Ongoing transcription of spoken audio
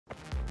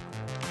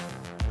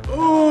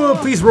Oh,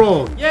 please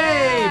roll. Yay,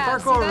 yeah,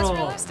 parkour see, that's roll.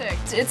 realistic.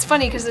 It's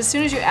funny because as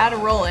soon as you add a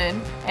roll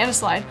in and a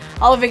slide,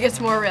 all of it gets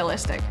more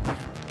realistic.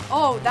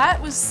 Oh, that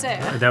was sick.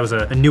 That was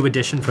a new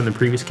addition from the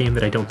previous game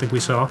that I don't think we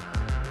saw.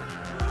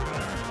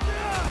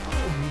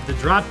 The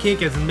drop kick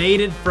has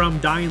made it from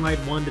Dying Light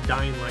 1 to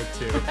Dying Light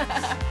 2.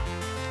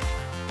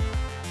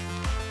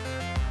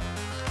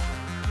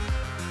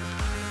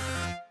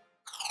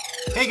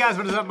 Hey guys,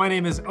 what is up? My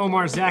name is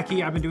Omar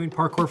Zaki. I've been doing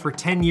parkour for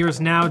 10 years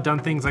now, done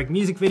things like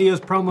music videos,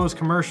 promos,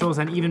 commercials,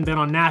 and even been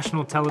on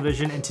national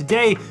television. And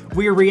today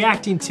we are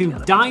reacting to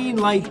Dying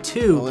Light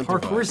 2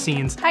 parkour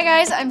scenes. Hi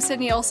guys, I'm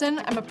Sydney Olson.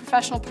 I'm a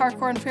professional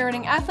parkour and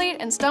freerunning athlete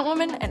and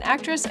stuntwoman and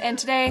actress. And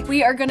today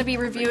we are going to be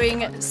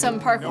reviewing some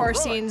parkour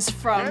scenes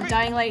from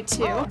Dying Light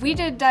 2. We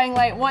did Dying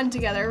Light 1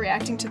 together,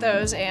 reacting to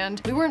those, and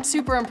we weren't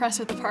super impressed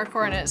with the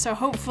parkour in it. So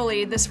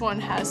hopefully this one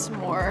has some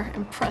more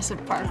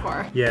impressive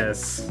parkour.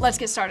 Yes. Let's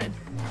get started.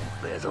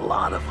 There's a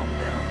lot of them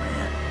down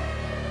there.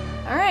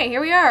 All right,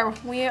 here we are.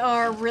 We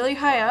are really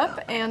high up,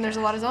 and there's a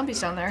lot of zombies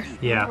down there.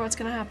 Yeah. I wonder what's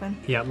gonna happen.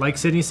 Yeah, like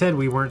Sydney said,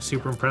 we weren't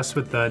super impressed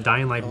with the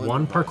Dying Light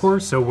 1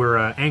 parkour, so we're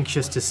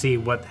anxious to see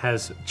what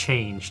has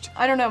changed.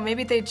 I don't know,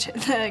 maybe they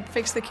like,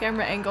 fix the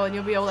camera angle and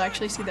you'll be able to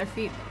actually see their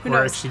feet. Who Or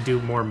knows? actually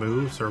do more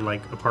moves, or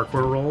like a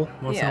parkour roll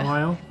once in a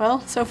while. Well,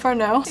 so far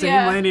no. Same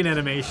landing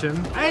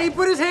animation. Hey, he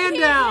put his hand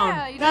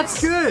down! You That's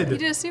did, good! You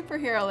did a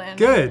superhero landing.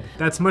 Good.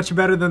 That's much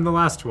better than the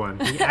last one.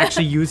 He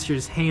actually used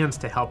his hands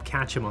to help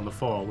catch him on the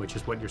fall, which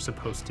is what you're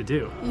supposed to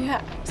do.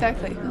 Yeah,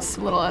 exactly. It's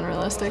a little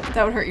unrealistic.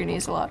 That would hurt your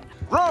knees a lot.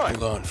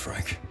 Hold on,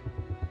 Frank.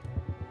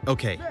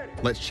 Okay,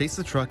 let's chase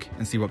the truck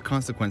and see what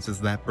consequences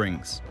that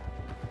brings.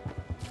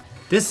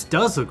 This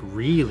does look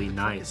really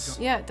nice.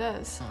 Yeah, it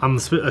does. I'm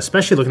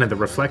especially looking at the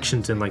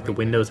reflections in like the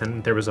windows,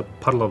 and there was a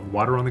puddle of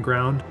water on the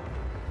ground.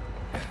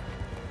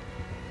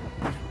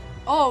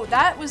 Oh,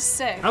 that was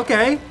sick.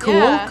 Okay, cool,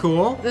 Yeah.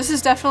 cool. This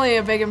is definitely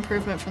a big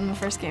improvement from the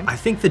first game. I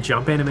think the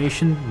jump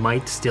animation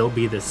might still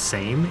be the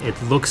same. It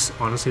looks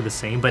honestly the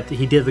same, but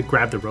he did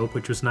grab the rope,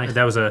 which was nice.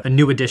 That was a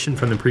new addition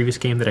from the previous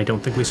game that I don't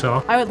think we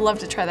saw. I would love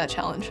to try that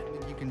challenge.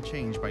 You can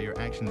change by your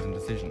actions and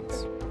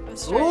decisions.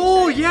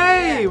 Oh,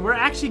 yay! We're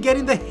actually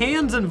getting the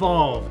hands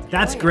involved.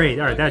 That's great.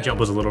 All right, that jump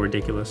was a little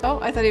ridiculous. Oh,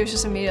 I thought he was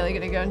just immediately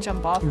gonna go and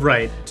jump off.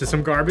 Right, to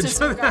some garbage. Just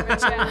some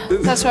garbage, yeah.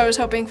 That's what I was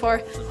hoping for.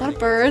 A lot of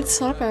birds,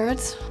 a lot of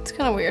birds. It's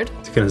kind of weird.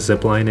 It's gonna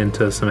zip line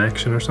into some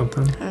action or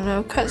something. I don't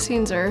know,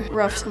 cutscenes are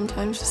rough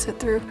sometimes to sit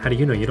through. How do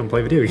you know you don't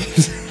play video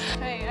games?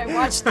 Hey, I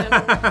watched them.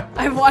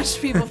 I've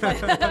watched people play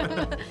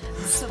them.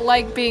 It's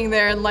like being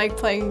there and like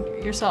playing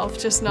yourself,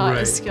 just not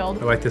as skilled.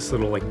 I like this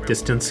little like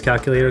distance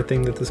calculator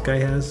thing that this guy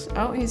has.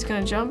 Oh, he's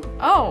gonna jump.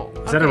 Oh,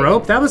 Is that a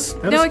rope? That was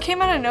No, it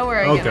came out of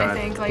nowhere Oh again, god. I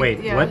think. Like,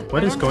 Wait, yeah,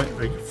 what I is don't- going?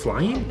 Are you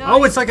flying? No,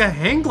 Oh, it's like a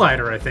hang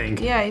glider, I think.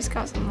 Yeah, he's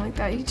got something like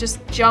that. He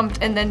just jumped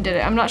and then did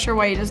it. I'm not sure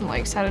why he doesn't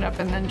like set it up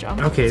and then jump.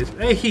 Okay,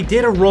 hey, he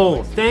did a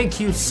roll. Thank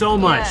you so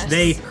much. Yes.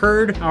 They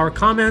heard our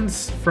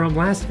comments from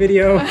last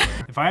video.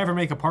 If I ever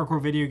make a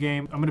parkour video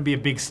game, I'm gonna be a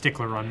big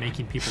stickler on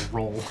making people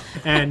roll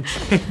and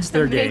change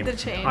their Made game. the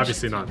change.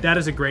 Obviously not. That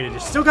is a great addition.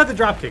 Still got the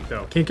drop kick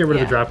though. Can't get rid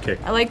of the drop kick.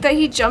 I like that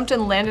he jumped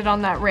and landed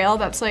on that rail.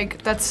 That's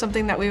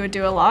something that we would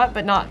do a lot,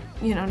 but not,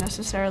 you know,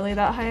 necessarily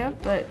that high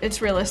up, but it's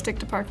realistic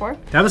to parkour.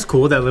 That was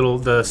cool,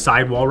 the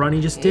side wall run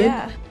he just did.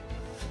 Yeah.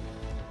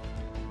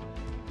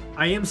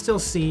 I am still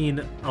seeing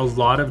a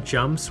lot of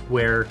jumps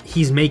where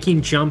he's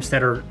making jumps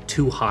that are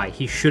too high.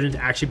 He shouldn't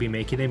actually be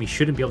making them. He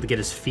shouldn't be able to get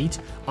his feet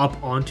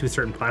up onto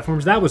certain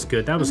platforms. That was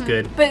good. That was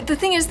good. But the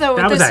thing is though,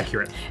 That was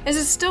accurate. Is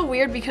it's still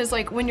weird because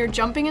like when you're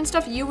jumping and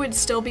stuff, you would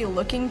still be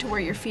looking to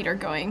where your feet are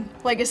going.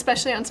 Like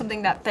especially on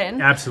something that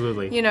thin.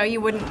 Absolutely. You know,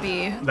 you wouldn't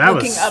be That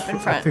looking was, up in I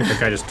front. think that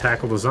guy just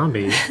tackled a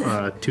zombie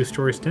 2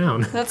 stories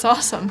down. That's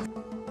awesome.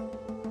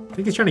 I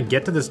think he's trying to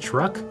get to this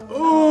truck.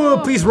 Oh,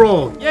 please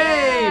roll.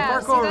 Yay, Yeah,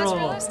 parkour see, that's roll.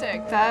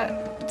 realistic.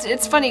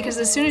 It's funny because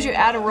as soon as you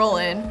add a roll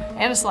in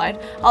and a slide,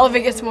 all of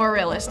it gets more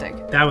realistic.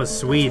 That was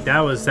sweet. That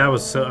was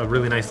a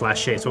really nice last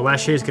shade. So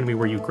last shade is going to be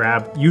where you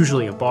grab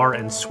usually a bar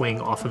and swing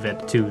off of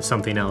it to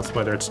something else,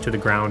 whether it's to the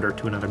ground or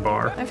to another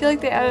bar. I feel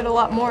like they added a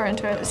lot more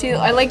into it. See,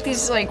 I like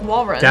these like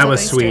wall runs. That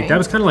was he's sweet. doing. That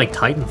was kind of like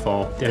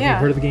Titanfall. Have you Yeah.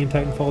 heard of the game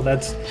Titanfall?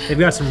 They've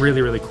got some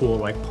really, really cool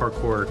like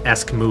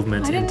parkour-esque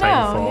movements I in didn't know.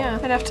 Titanfall. Yeah,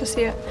 I'd have to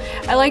see it.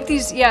 I like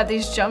these. Yeah,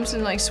 these jumps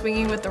and like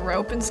swinging with the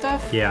rope and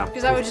stuff. Yeah.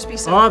 Because that would just be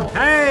so cool.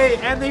 Hey,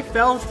 and they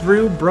fell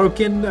through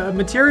broken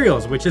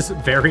materials, which is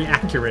very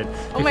accurate.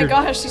 Oh If my you're-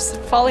 gosh, she's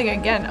falling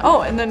again.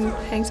 Oh, and then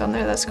hangs on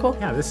there. That's cool.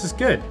 Yeah, this is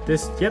good.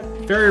 Yep,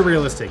 very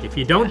realistic. If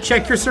you don't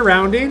check your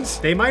surroundings,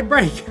 they might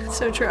break.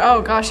 So true.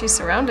 Oh gosh, he's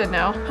surrounded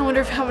now. I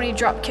wonder how many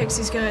drop kicks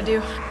he's gonna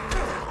do.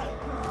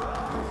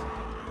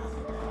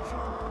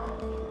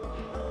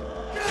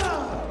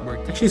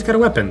 she's got a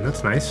weapon.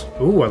 That's nice.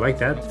 Ooh, I like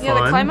that. Yeah,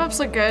 Fun. the climb ups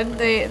look good.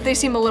 They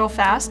seem a little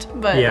fast,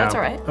 but Yeah. that's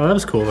all right. Oh, that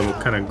was cool. It'll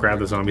kind of grab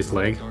the zombie's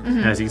leg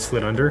as he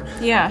slid under.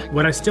 Yeah.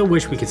 What I still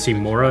wish we could see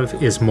more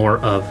of is more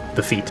of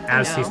the feet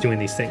as he's doing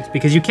these things,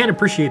 because you can't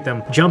appreciate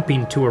them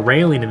jumping to a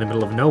railing in the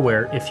middle of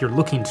nowhere if you're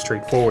looking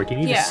straight forward. You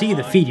need to see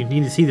the feet. You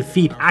need to see the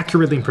feet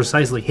accurately and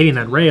precisely hitting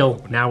that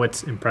rail. Now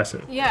it's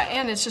impressive. Yeah,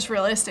 and it's just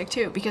realistic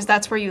too, because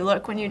that's where you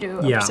look when you do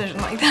a precision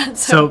like that.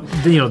 So,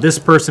 you know, this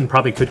person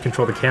probably could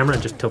control the camera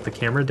and just tilt the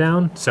camera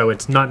down. So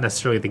it's not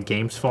necessarily the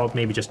game's fault,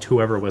 maybe just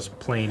whoever was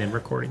playing and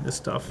recording this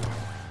stuff.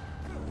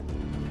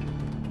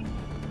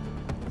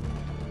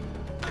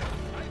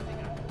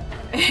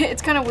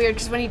 It's kind of weird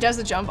because when he does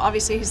the jump,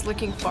 obviously he's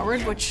looking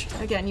forward, which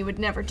again, you would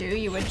never do.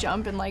 You would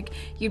jump and like,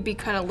 you'd be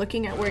kind of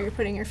looking at where you're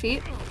putting your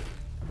feet.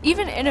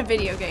 Even in a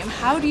video game,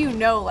 how do you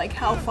know like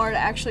how far to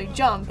actually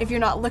jump if you're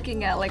not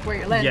looking at like where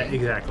you're landing? Yeah,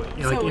 exactly.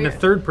 You know, So like in a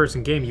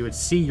third-person game, you would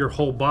see your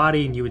whole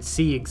body and you would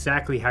see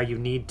exactly how you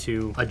need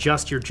to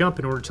adjust your jump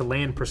in order to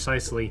land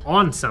precisely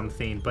on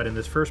something. But in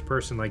this first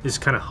person, like,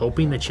 just kind of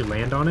hoping that you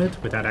land on it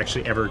without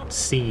actually ever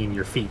seeing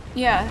your feet.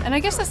 Yeah, and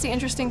I guess that's the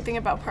interesting thing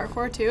about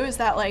parkour too, is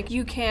that like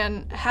you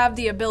can have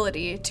the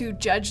ability to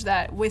judge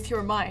that with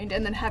your mind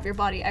and then have your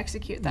body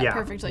execute that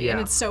perfectly.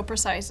 And it's so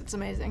precise, it's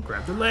amazing.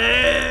 Grab the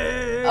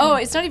leg! Oh,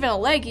 it's not even a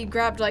leg, he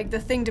grabbed like the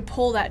thing to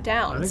pull that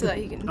down so that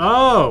he can...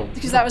 Oh!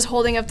 Because that was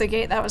holding up the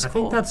gate, that was cool. I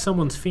think that's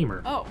someone's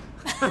femur. Oh.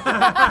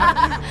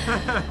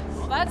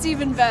 Well, that's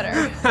even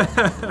better.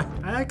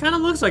 It kind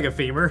of looks like a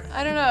femur.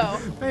 I don't know.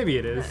 Maybe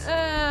it is.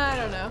 I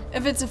don't know.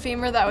 If it's a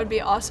femur, that would be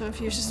awesome if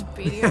he was just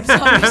beating up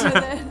zombies with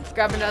it.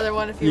 Grab another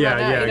one if you run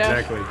out, you know?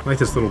 Exactly. I like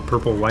this little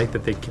purple light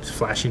that they keep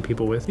flashing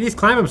people with. These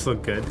climb-ups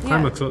look good.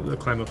 The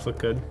climb-ups look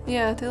good.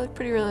 Yeah, they look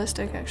pretty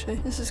realistic, actually.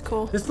 This is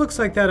cool. This looks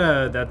like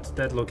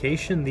that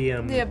location,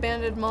 the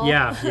abandoned mall.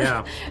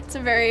 Yeah. It's a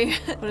very,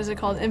 what is it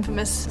called?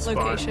 Infamous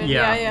location.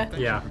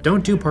 Yeah.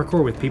 Don't do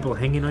parkour with people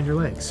hanging on your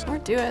legs. Or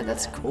do it,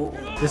 that's cool.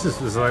 This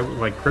is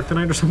like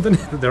kryptonite or something?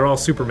 They're all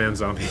Superman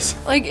zombies.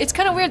 Like, it's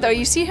kind of weird though.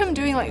 You see him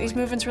doing like these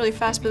movements really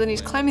fast, but then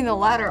he's climbing the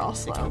ladder all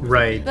slow.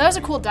 Right. That was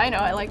a cool dino.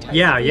 I liked how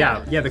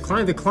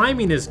The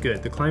climbing is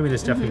good. The climbing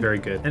is definitely very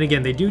good. And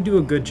again, they do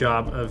a good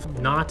job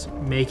of not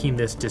making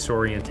this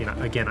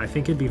disorienting. Again, I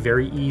think it'd be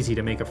very easy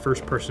to make a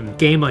first-person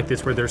game like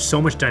this where there's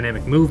so much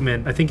dynamic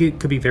movement. I think it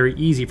could be very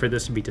easy for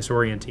this to be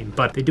disorienting,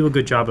 but they do a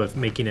good job of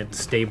making it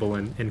stable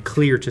and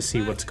clear to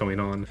see what's going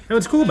on. And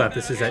what's cool about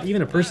this is that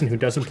even a person who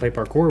doesn't play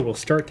parkour will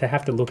start to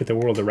have to look at the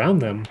world around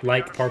them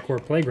like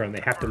Parkour Playground.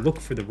 They have to look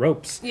for the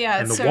ropes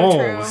and the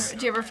walls. True.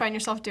 Do you ever find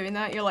yourself doing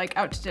that? You're like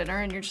out to dinner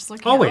and you're just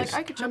looking Always. at like,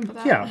 I could jump for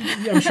that. Yeah,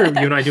 I'm sure you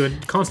and I do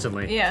it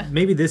constantly. Yeah.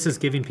 Maybe this is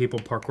giving people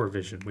parkour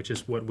vision, which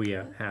is what we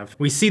have.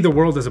 We see the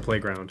world as a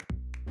playground.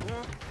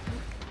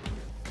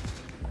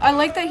 I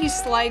like that he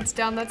slides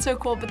down, that's so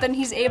cool, but then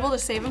he's able to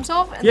save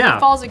himself and then he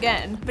falls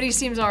again, but he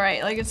seems all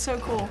right. Like, it's so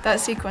cool. That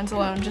sequence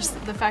alone,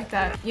 just the fact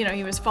that, you know,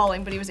 he was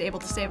falling, but he was able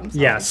to save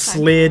himself. Yeah,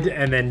 slid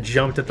and then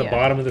jumped at the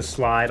bottom of the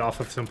slide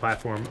off of some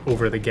platform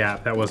over the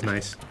gap. That was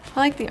nice. I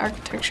like the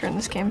architecture in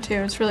this game too.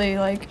 It's really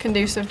like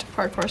conducive to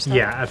parkour stuff.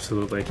 Yeah,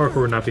 absolutely.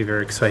 Parkour would not be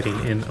very exciting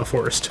in a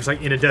forest. It's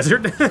like in a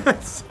desert.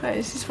 Nice.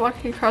 He's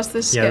walking across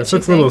this Yeah, this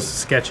looks a little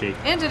sketchy.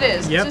 And it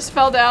is. Yep. He just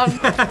fell down.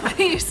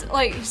 He's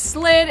like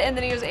slid and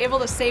then he was able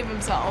to save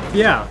himself.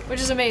 Yeah. Which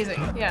is amazing.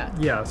 Yeah.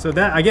 Yeah, so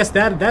that, I guess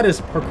that is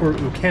parkour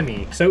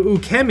ukemi. So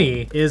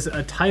ukemi is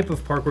a type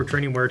of parkour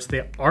training where it's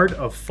the art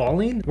of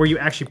falling, where you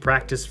actually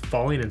practice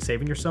falling and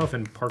saving yourself,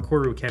 and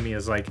parkour ukemi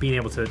is like being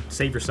able to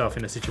save yourself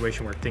in a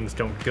situation where things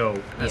don't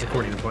go as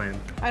according to plan.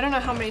 I don't know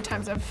how many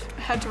times I've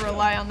had to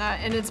rely on that,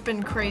 and it's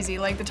been crazy.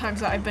 Like the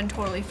times that I've been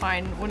totally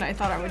fine when I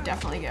thought I would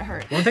definitely get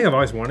hurt. One thing I've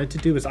always wanted to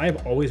do is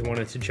I've always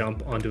wanted to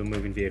jump onto a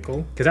moving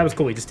vehicle, because that was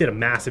cool. He just did a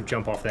massive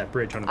jump off that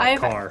bridge onto that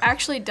car. I've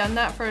actually done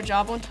that for a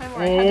job one time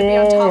where I had to be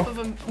on top of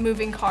a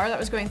moving car that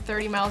was going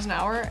 30 miles an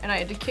hour, and I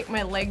had to kick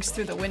my legs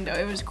through the window.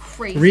 It was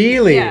crazy.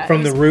 Really? Yeah,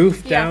 from the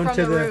roof down from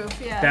to the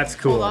roof, yeah. That's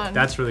cool.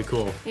 That's really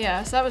cool.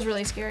 Yeah, so that was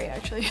really scary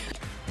actually.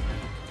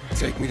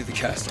 Take me to the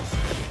castle.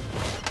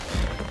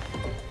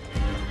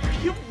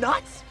 Are you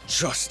nuts?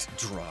 Just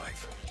drive.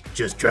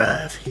 Just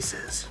drive, he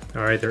says.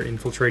 All right, they're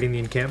infiltrating the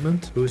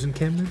encampment. Whose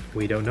encampment?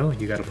 We don't know.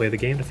 You got to play the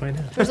game to find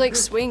out. There's like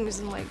swings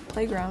and like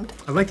playground.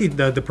 I like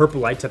the purple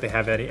lights that they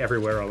have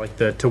everywhere. I like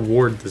to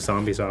ward the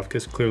zombies off,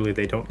 because clearly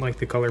they don't like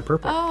the color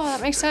purple. Oh,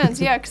 that makes sense.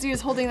 Yeah, because he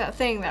was holding that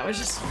thing that was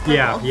just purple.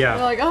 Yeah. They're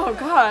like, oh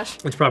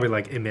gosh. Which probably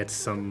like emits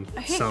some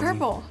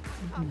purple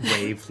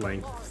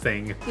wavelength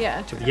thing.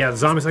 Yeah. Yeah, the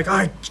zombie's like,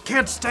 I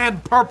can't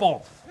stand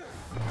purple.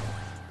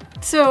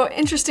 So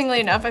interestingly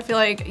enough, I feel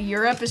like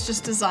Europe is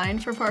just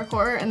designed for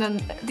parkour, and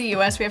then the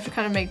US we have to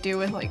kind of make do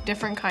with like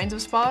different kinds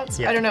of spots.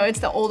 Yeah. I don't know,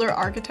 it's the older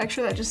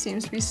architecture that just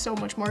seems to be so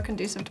much more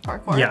conducive to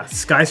parkour. Yeah,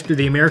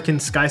 the American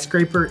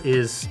skyscraper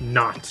is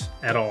not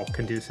at all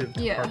conducive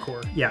to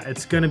parkour. Yeah,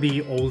 it's gonna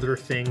be older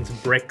things,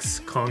 bricks,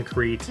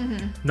 concrete,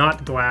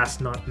 not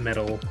glass, not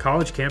metal.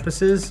 College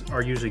campuses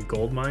are usually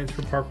gold mines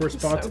for parkour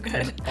spots. So good.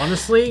 And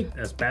honestly,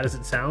 as bad as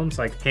it sounds,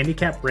 like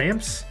handicap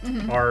ramps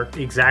are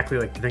exactly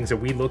like the things that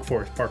we look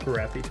for as parkour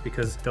parkour athletes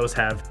because those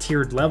have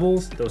tiered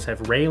levels, those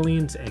have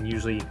railings, and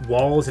usually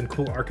walls and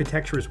cool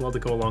architecture as well to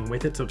go along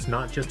with it, so it's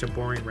not just a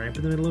boring ramp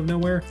in the middle of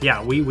nowhere.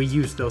 Yeah, we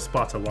use those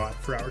spots a lot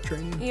for our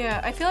training.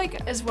 Yeah, I feel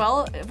like as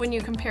well, when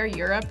you compare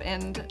Europe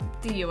and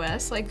the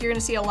US, like you're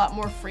gonna see a lot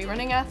more free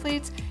running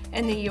athletes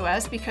in the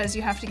US because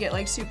you have to get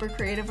like super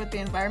creative with the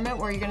environment,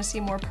 where you're gonna see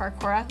more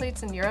parkour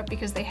athletes in Europe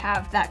because they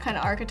have that kind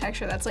of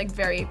architecture that's like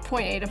very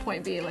point A to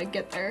point B, like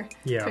get there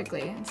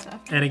quickly and stuff.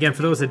 And again,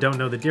 for those that don't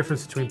know, the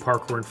difference between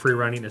parkour and free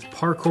running is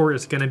parkour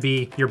is gonna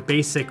be your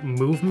basic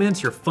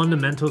movements, your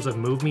fundamentals of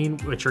moving,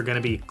 which are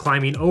gonna be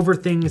climbing over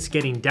things,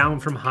 getting down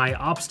from high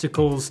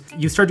obstacles.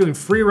 You start doing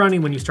free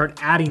running when you start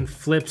adding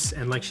flips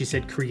and, like she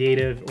said,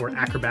 creative or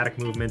acrobatic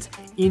movements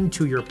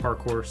into your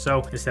parkour.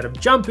 So instead of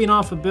jumping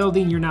off a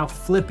building, you're now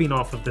flipping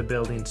off of the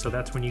building. So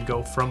that's when you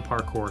go from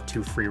parkour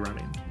to free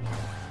running.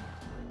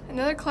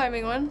 Another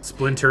climbing one.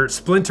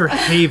 Splinter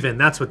Haven,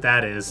 that's what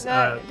that is.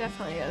 That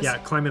definitely is. Yeah,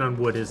 climbing on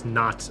wood is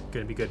not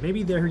gonna be good.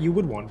 Maybe there you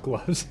would want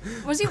gloves.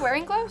 Was he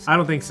wearing gloves? I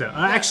don't think so.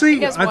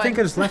 Actually, I think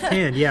his left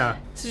hand, yeah.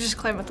 So just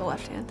climb with the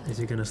left hand. Is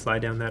he gonna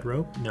slide down that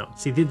rope? No.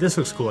 See, this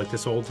looks cool, like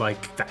this old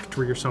like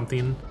factory or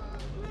something.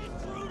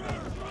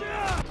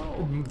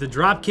 The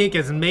drop kick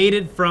has made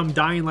it from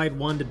Dying Light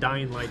 1 to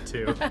Dying Light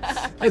 2.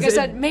 Like I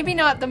said, maybe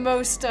not the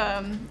most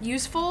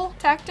useful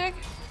tactic.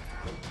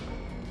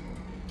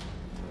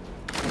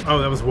 Oh,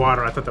 that was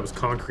water. I thought that was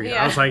concrete.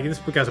 Yeah. I was like, this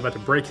guy's about to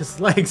break his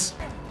legs.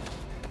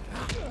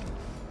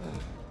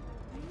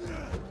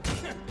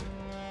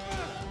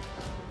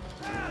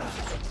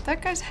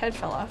 That guy's head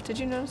fell off. Did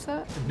you notice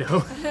that?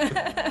 No.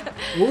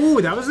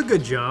 Ooh, that was a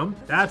good jump.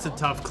 That's a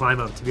tough climb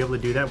up to be able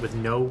to do that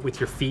with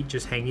your feet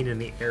just hanging in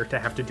the air, to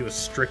have to do a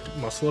strict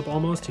muscle up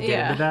almost to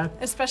get into that.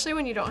 Especially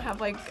when you don't have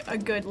like a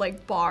good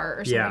like bar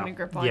or something to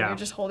grip on. You're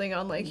just holding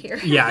on like here.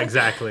 Yeah,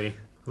 exactly.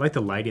 I like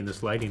the lighting.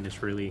 This lighting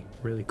is really,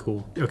 really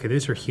cool. Okay,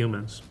 these are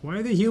humans. Why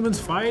are the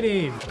humans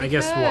fighting? I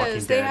guess Walking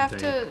Dead they have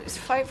to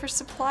fight for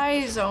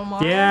supplies,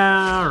 Omar.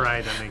 Yeah, all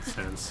right, that makes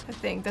sense. I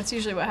think that's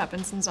usually what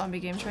happens in zombie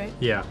games, right?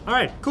 Yeah. All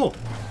right, cool.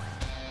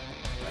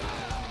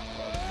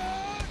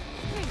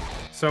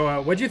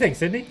 So what'd you think,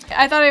 Sydney?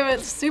 I thought it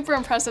was super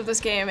impressive, this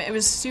game. It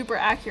was super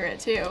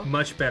accurate too.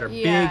 Much better.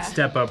 Yeah. Big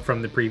step up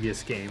from the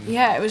previous game.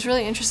 Yeah, it was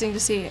really interesting to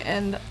see.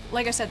 And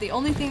like I said, the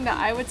only thing that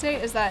I would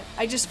say is that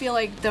I just feel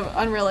like the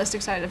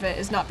unrealistic side of it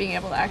is not being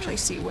able to actually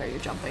see where you're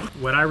jumping.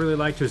 What I really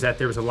liked was that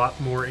there was a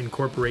lot more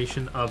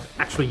incorporation of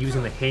actually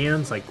using the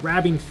hands, like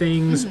grabbing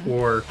things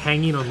or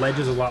hanging on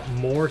ledges a lot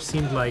more.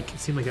 Seemed like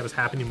that was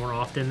happening more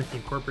often. The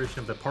incorporation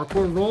of the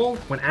parkour roll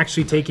when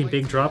actually taking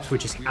big drops,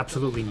 which is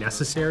absolutely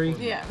necessary.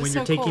 Yeah, when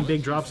you're so taking cool.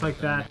 big drops like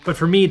that. But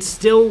for me, it's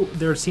still,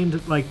 there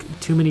seemed like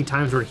too many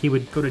times where he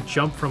would go to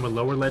jump from a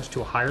lower ledge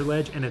to a higher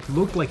ledge, and it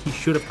looked like he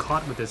should have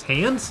caught with his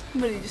hands,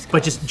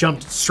 but just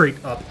jumped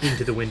straight up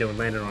into the window and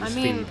landed on his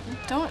feet. I mean,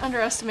 don't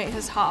underestimate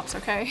his hops,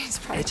 okay? He's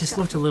probably It just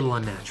looked a little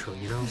unnatural,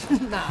 you know?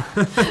 Nah.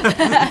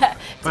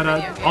 But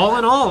all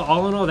in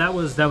all, that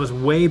was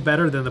way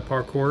better than the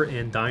parkour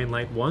in Dying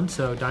Light 1,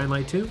 so Dying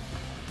Light 2,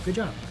 good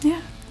job. Yeah,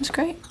 it was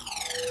great.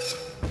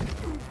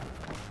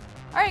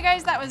 Alright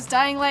guys, that was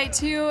Dying Light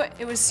 2.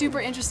 It was super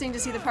interesting to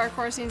see the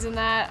parkour scenes in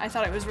that. I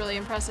thought it was really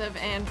impressive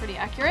and pretty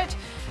accurate.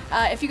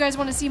 If you guys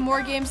want to see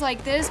more games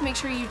like this, make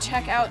sure you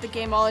check out the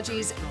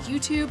Gamology's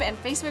YouTube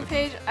and Facebook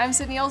page. I'm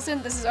Sydney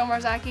Olson, this is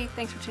Omar Zaki.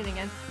 Thanks for tuning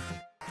in.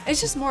 It's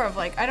just more of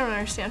like, I don't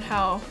understand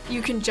how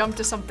you can jump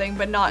to something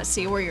but not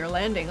see where you're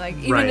landing. Like,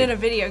 even in a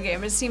video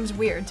game, it seems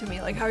weird to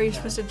me. Like, how are you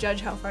supposed to judge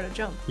how far to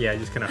jump? Yeah,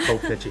 just kind of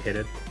hope that you hit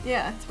it.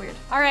 Yeah, it's weird.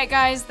 Alright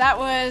guys, that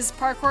was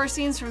parkour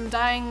scenes from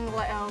Dying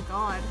Light. Oh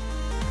god.